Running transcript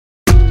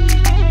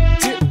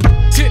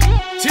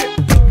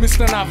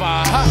Mr.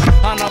 Navaja,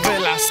 Ana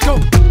Velasco.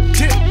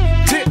 Tip,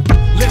 tip,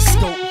 let's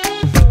go.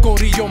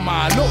 Corillo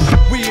malo,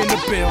 we in the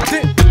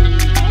building.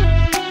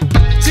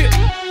 Tip,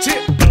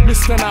 tip,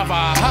 Mr.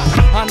 Navaja,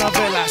 Ana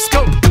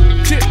Velasco.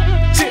 Tip,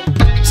 tip,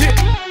 tip,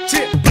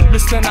 tip,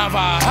 Mr.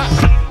 Navaja,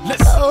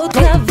 let's go.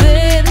 Otra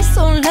vez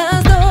son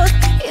las 2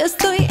 y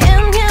estoy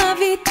en mi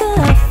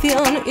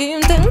habitación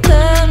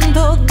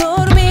intentando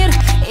dormir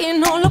y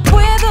no lo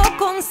puedo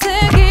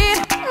conseguir.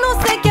 No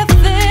sé qué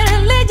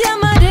hacer, le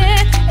llamaré.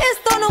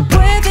 Esto no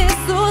puede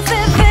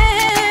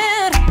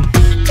suceder,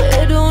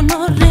 pero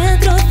no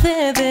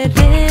retrocederé.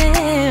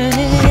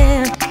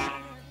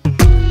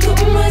 Tú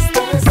no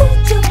estás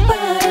hecho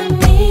para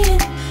mí.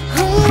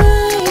 Ay,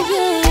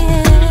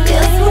 yeah. Te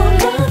has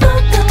burlado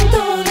tanto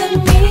de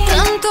mí,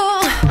 tanto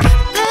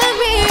de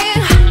mí.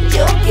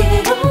 Yo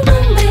quiero un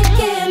hombre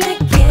que me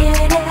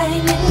quiera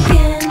y me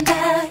entienda,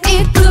 y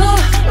tú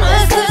no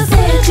estás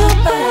hecho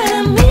para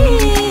mí.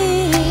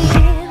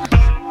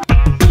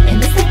 En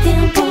este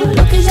tiempo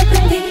lo que yo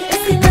aprendí es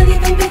que nadie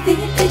va a impedir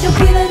que yo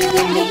cuidara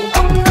de mí.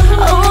 Oh no,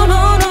 oh no,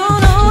 no,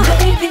 no,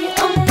 baby,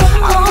 oh no,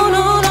 oh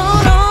no, no,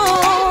 no.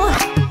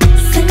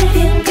 Sé muy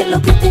bien que lo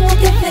que tengo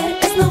que hacer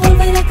es no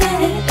volver a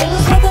caer en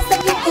los brazos de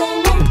alguien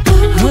como tú,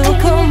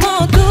 como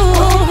tú,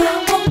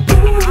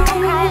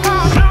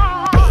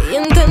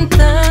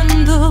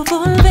 intentando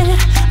volver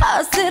a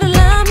ser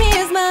la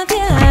misma de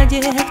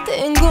ayer.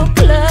 Tengo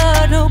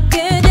claro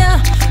que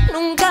ya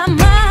nunca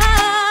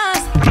más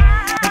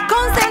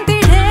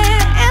consentiré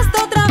esto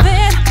otra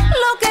vez.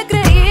 Lo que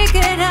creí que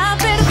era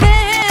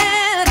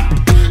perder,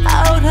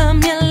 ahora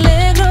me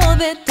alegro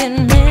de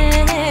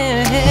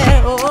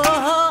tener.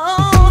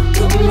 Oh,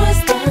 tú no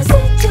estás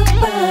hecho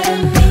para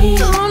mí.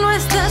 Tú no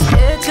estás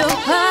hecho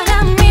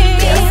para mí.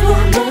 Te has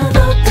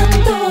burlado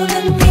tanto de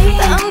mí,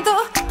 tanto,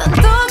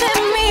 tanto de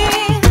mí.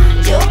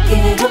 Yo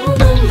quiero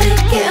un hombre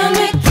que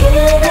me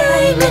quiera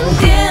y me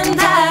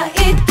entienda,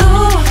 y tú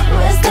no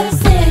estás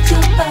hecho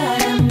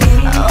para mí.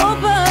 Oh,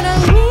 para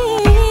mí.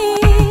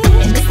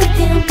 En este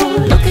tiempo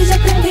lo que yo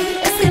aprendí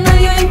es que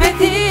nadie va a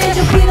impedir que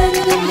yo cuidara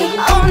de mí.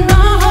 Oh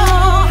no,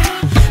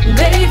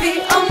 baby,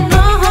 oh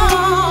no.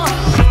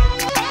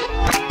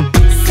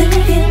 Sé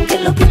muy bien que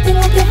lo que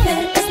tengo que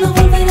hacer es no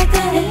volver a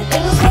caer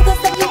en los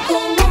brazos de alguien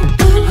como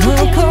tú,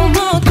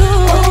 como tú,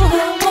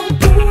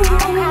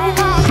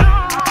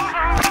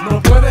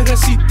 No puedes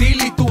resistir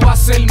y tú vas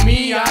a ser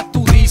mía.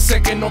 Tú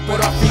dices que no,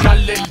 pero al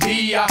final del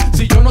día,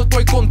 si yo no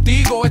estoy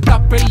contigo,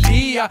 estás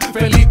perdida.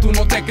 Feliz, tú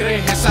no te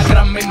crees esa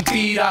gran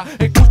mentira.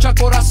 Escucha,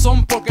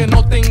 corazón, porque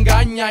no te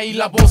engaña, y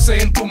las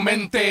voces en tu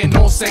mente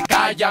no se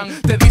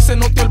callan. Te dicen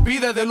no te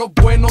olvides de los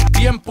buenos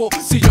tiempos.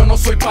 Si yo no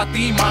soy pa'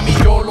 ti, mami,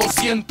 yo lo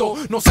siento.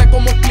 No sé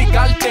cómo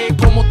explicarte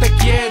cómo te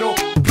quiero.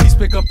 Please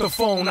pick up the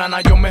phone,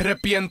 Ana, yo me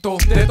arrepiento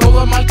de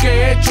todo el mal que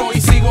he hecho y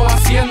sigo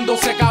haciendo.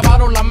 Se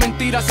acabaron las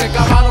mentiras, se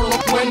acabaron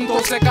los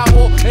cuentos, se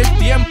acabó el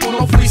tiempo,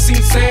 no fui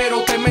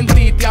sincero. Te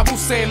mentí, te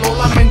abusé, lo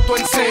lamento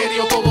en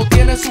serio. Todo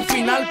tiene su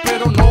final,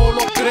 pero no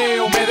lo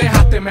creo. Me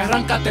dejaste, me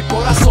arrancaste el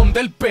corazón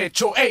del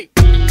pecho. Ey,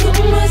 tú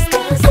no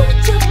estás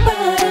hecho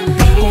para mí.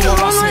 ¿cómo lo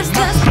Tú no haces,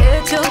 estás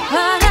hecho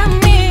para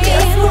mí. Te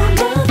has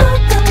burlado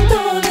tanto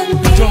de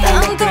mí, Yo no lo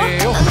tanto,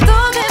 creo. tanto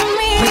de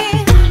mí.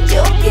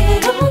 Yo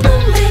quiero un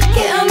hombre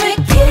que me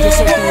Yo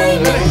soy tu quiera y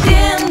me hombre.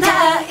 entienda,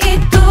 y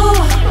tú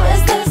no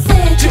estás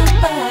hecho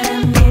para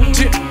mí.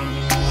 Chip.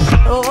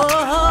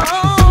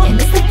 Oh, en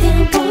este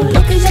tiempo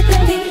lo que yo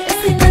aprendí es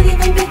que nadie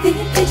va a impedir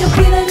que yo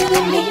cuidara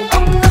de mí. Oh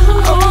no,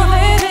 oh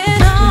baby,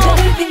 no,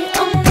 baby,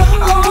 oh no,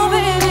 oh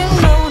baby,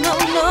 no, no,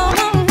 no,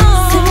 no, no.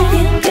 Sé muy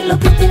bien que lo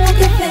que tengo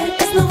que hacer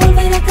es no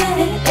volver a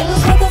caer en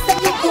los brazos de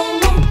alguien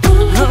como tú,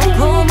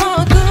 como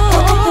tú,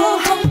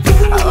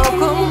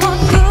 como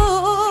tú.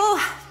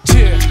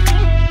 Yeah,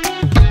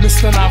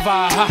 Mr.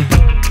 Navaja,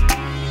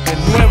 el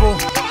nuevo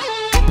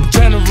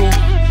general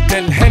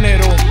del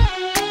género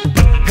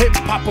hip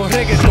hop o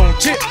reggaeton.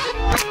 Yeah,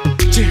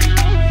 yeah,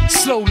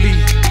 slowly,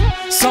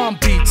 some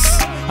beats,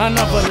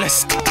 another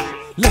let's go,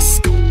 let's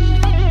go.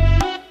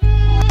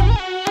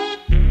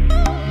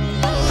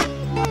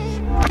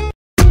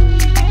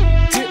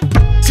 Yeah,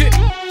 yeah,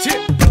 yeah,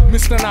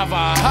 Mr.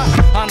 Navaja,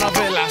 Ana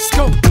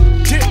Velasco.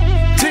 Yeah,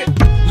 yeah,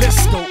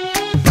 let's go.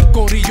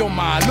 Corillo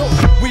malo,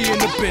 we in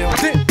the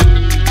building.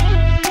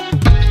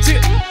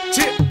 Yeah,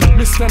 yeah,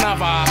 Mr.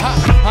 Navaja,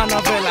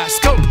 Ana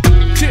Velasco.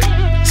 Yeah,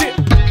 yeah,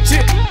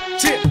 yeah,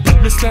 yeah,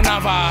 Mr.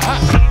 Navaja,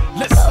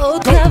 let's go.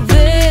 Otra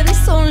vez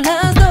son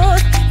las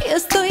 2 y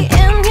estoy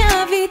en mi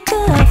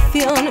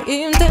habitación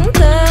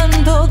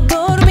intentando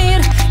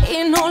dormir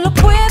y no lo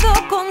puedo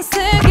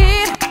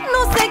conseguir.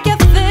 No sé qué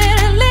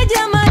hacer, le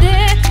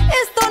llamaré.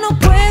 Esto no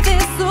puede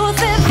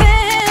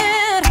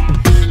suceder,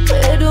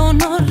 pero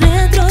no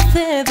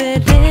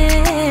retrocederé.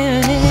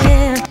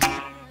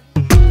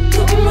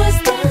 Tú no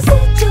estás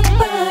hecho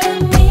para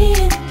mí.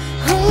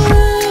 Ay,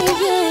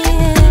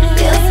 yeah.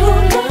 Te has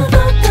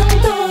burlado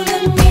tanto de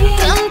mí,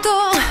 tanto,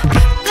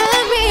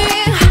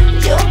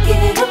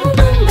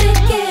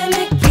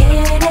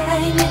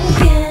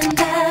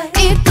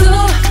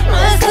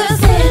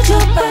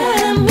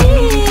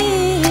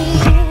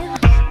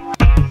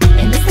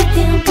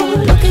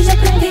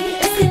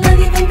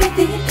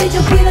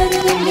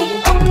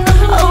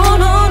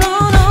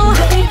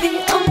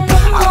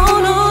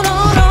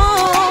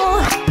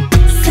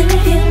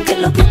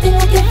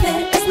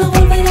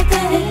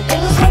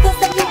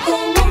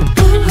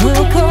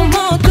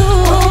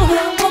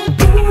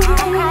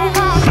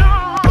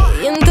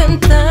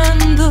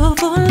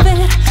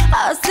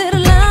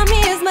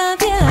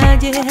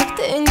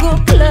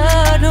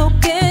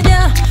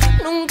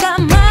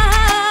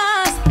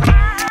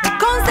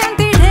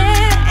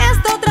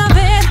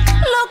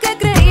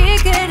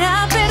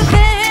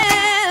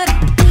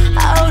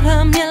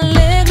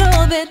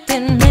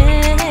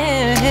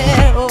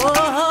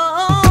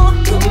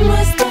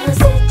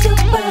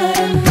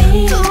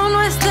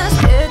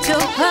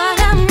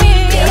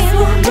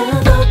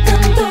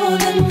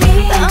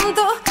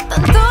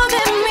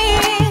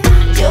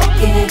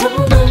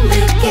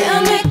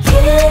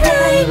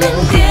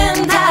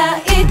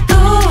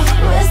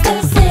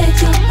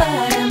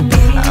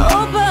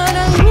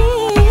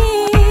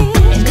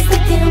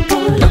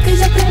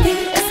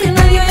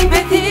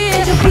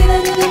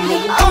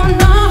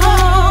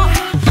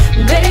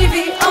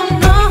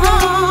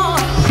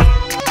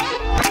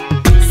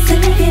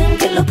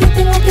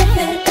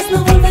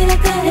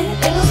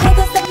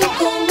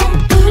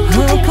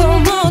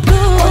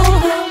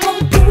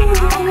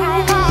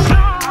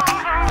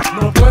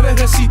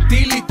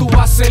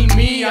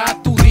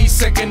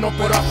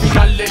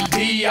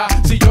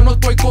 yo no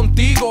estoy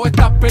contigo,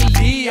 estás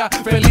perdida.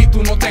 Feliz,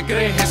 tú no te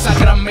crees esa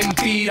gran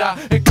mentira.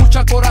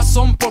 Escucha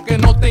corazón porque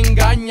no te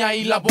engaña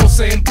y las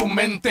voces en tu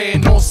mente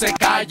no se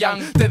callan.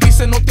 Te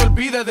dicen no te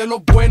olvides de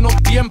los buenos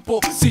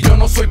tiempos. Si yo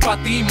no soy pa'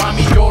 ti,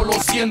 mami, yo lo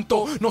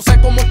siento. No sé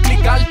cómo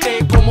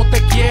explicarte cómo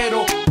te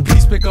quiero.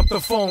 Please pick up the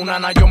phone,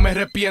 Ana, yo me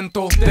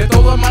arrepiento de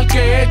todo el mal que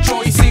he hecho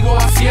y sigo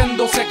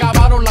haciendo. Se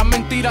acabaron las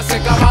mentiras, se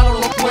acabaron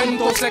los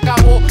cuentos, se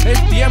acabó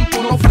el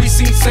tiempo, no fui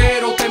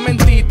sincero. Te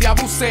mentí, te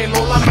abusé,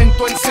 lo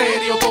lamento en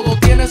serio. Todo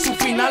tiene su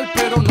final,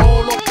 pero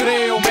no lo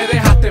creo. Me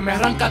dejaste, me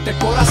arrancaste el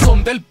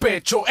corazón del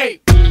pecho.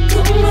 Ey,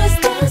 Tú no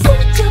estás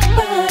hecho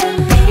para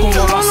mí. ¿cómo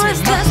lo Tú no haces,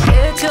 estás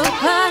hecho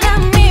para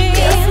mí.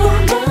 Te has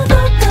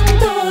burlado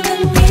tanto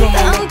de mí, yo no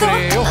lo tanto,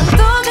 creo.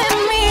 tanto de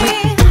mí.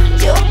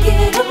 Yo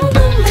quiero un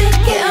hombre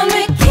que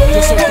me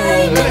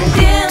quiera y me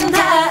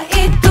entienda.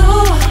 Y tú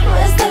no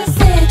estás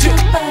hecho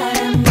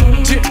para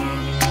mí.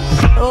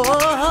 Oh,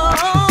 oh,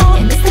 oh.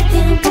 En este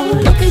tiempo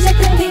lo que yo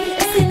aprendí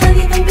es que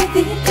nadie va a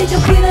impedir que yo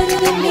cuidara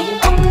de mí.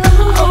 Oh no,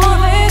 oh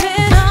baby,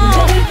 no,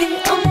 baby,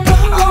 oh no,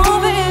 oh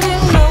baby,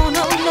 no,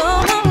 no, no,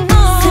 no,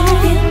 no. Sé muy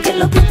bien que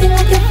lo que tengo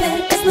que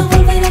hacer es no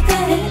volver a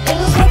caer en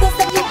los brazos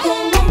de alguien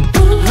como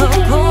tú. Oh,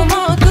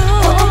 como tú,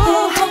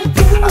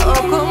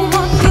 oh,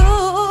 como tú.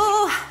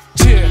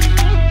 Yeah,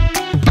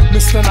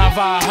 Mr.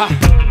 Navaja,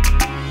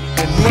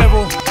 el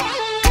nuevo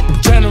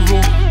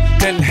general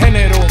del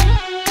género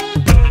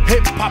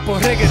hip hop o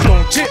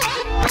reggaeton. Yeah,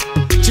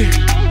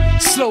 yeah,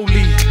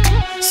 slowly,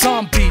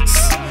 some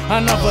beats,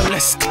 another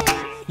let's go,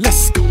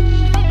 let's go.